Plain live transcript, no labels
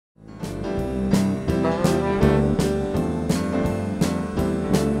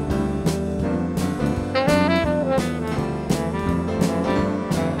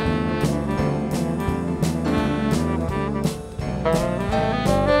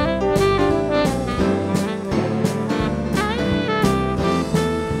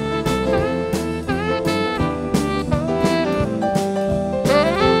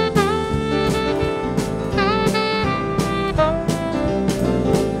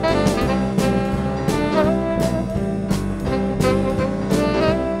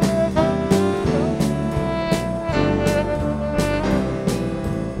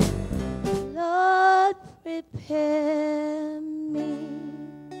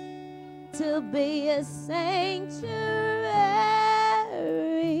to be a sanctuary,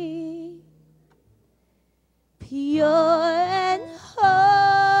 pure and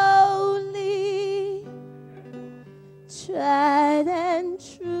holy, tried and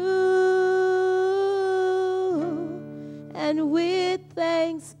true, and with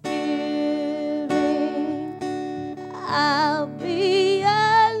thanksgiving I'll be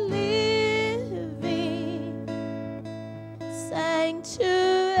a living sanctuary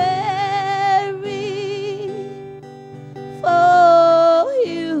for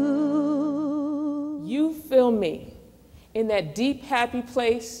you. You fill me in that deep, happy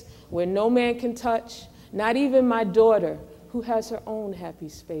place where no man can touch, not even my daughter, who has her own happy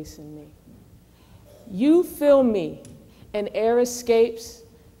space in me. You fill me, and air escapes,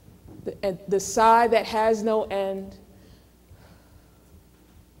 the sigh that has no end,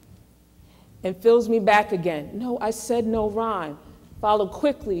 and fills me back again. No, I said no rhyme, followed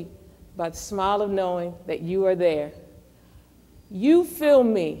quickly by the smile of knowing that you are there. You fill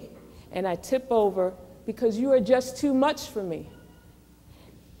me, and I tip over because you are just too much for me.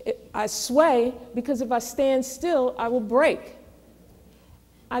 I sway because if I stand still, I will break.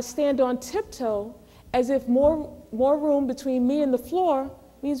 I stand on tiptoe as if more room between me and the floor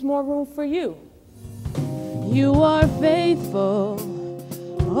means more room for you. You are faithful,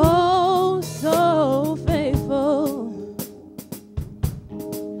 oh so faithful.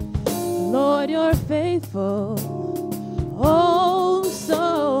 Lord, you're faithful, oh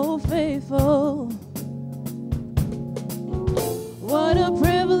so faithful. What a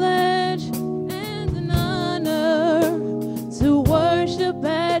privilege and an honor to worship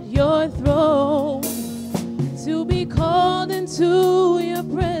at your throne, to be called into your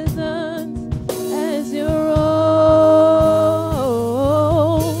presence as your own.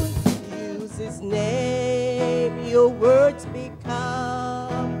 Use his name, your words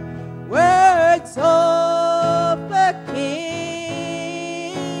become words of the King.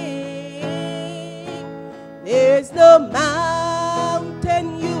 There's no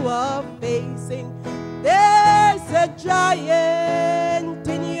mountain you are facing, there's a giant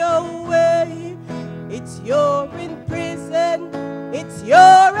in your way. It's your in prison, it's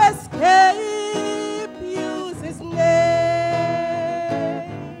your escape. Use his name.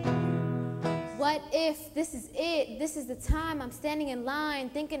 What if this is it? This is the time I'm standing in line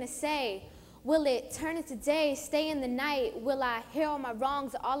thinking to say, will it turn into day, stay in the night? Will I hear all my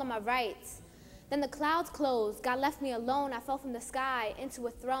wrongs or all of my rights? Then the clouds closed, God left me alone. I fell from the sky into a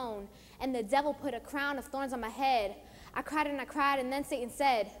throne, and the devil put a crown of thorns on my head. I cried, and then Satan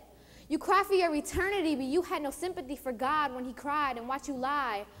said, you cry for your eternity, but you had no sympathy for God when he cried and watched you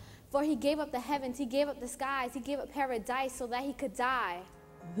lie. For he gave up the heavens, he gave up the skies, he gave up paradise so that he could die.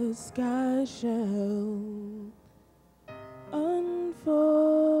 The sky shall unfold,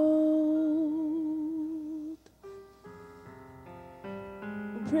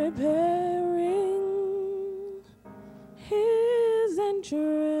 preparing his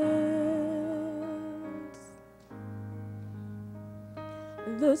entrance.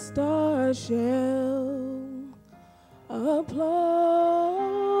 The stars shall applaud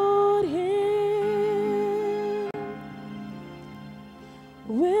him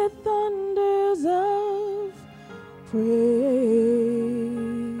with thunders of praise.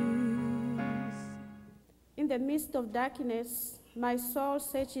 In the midst of darkness, my soul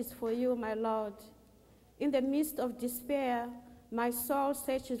searches for you, my Lord. In the midst of despair, my soul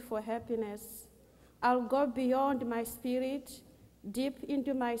searches for happiness. I'll go beyond my spirit, deep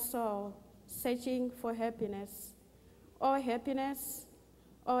into my soul, searching for happiness. Oh happiness,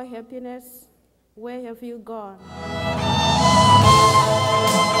 where have you gone?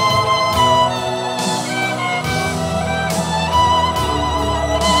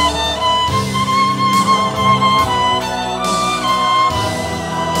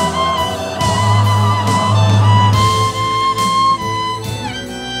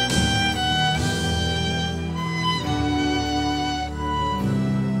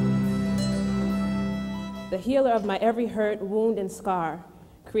 The healer of my every hurt, wound, and scar,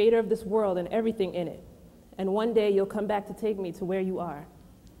 creator of this world and everything in it. And one day you'll come back to take me to where you are.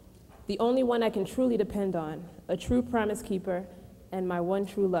 The only one I can truly depend on, a true promise keeper, and my one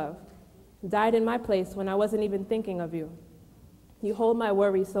true love. Died in my place when I wasn't even thinking of you. You hold my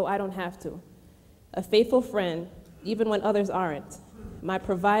worries so I don't have to. A faithful friend, even when others aren't. My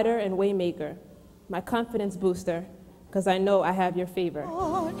provider and waymaker, my confidence booster, because I know I have your favor.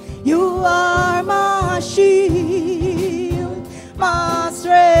 You are my shield, my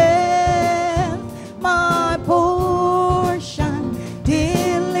strength, my portion,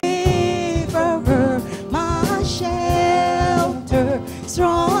 deliverer, my shelter,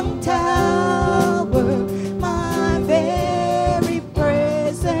 strong tower.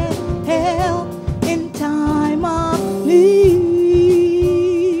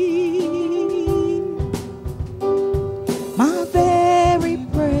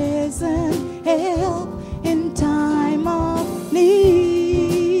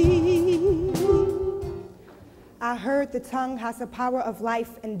 if the tongue has the power of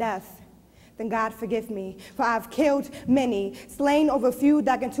life and death, then God forgive me, for I've killed many, slain over few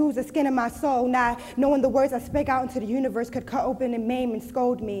that can choose the skin of my soul, not knowing the words I spake out into the universe could cut open and maim and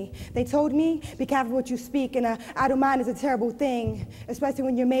scold me. They told me, be careful what you speak, and idle mind is a terrible thing, especially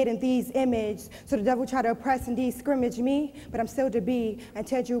when you're made in these image. So the devil tried to oppress and scrimmage me, but I'm still to be an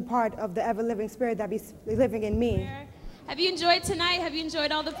integral part of the ever-living spirit that be living in me. Have you enjoyed tonight? Have you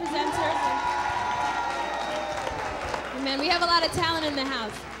enjoyed all the presenters? Amen. We have a lot of talent in the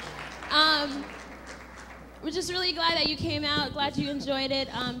house. We're just really glad that you came out, glad you enjoyed it.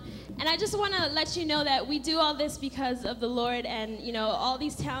 And I just want to let you know that we do all this because of the Lord, and you know, all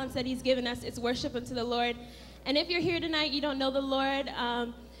these talents that he's given us, it's worship unto the Lord. And if you're here tonight, you don't know the Lord,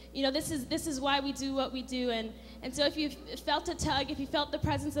 you know, this is why we do what we do. And so if you felt a tug, if you felt the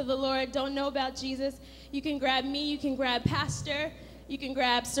presence of the Lord, don't know about Jesus, you can grab me, you can grab Pastor, you can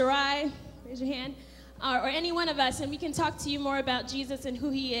grab Sarai, raise your hand, or any one of us, and we can talk to you more about Jesus and who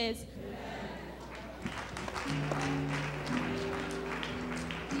he is. Amen.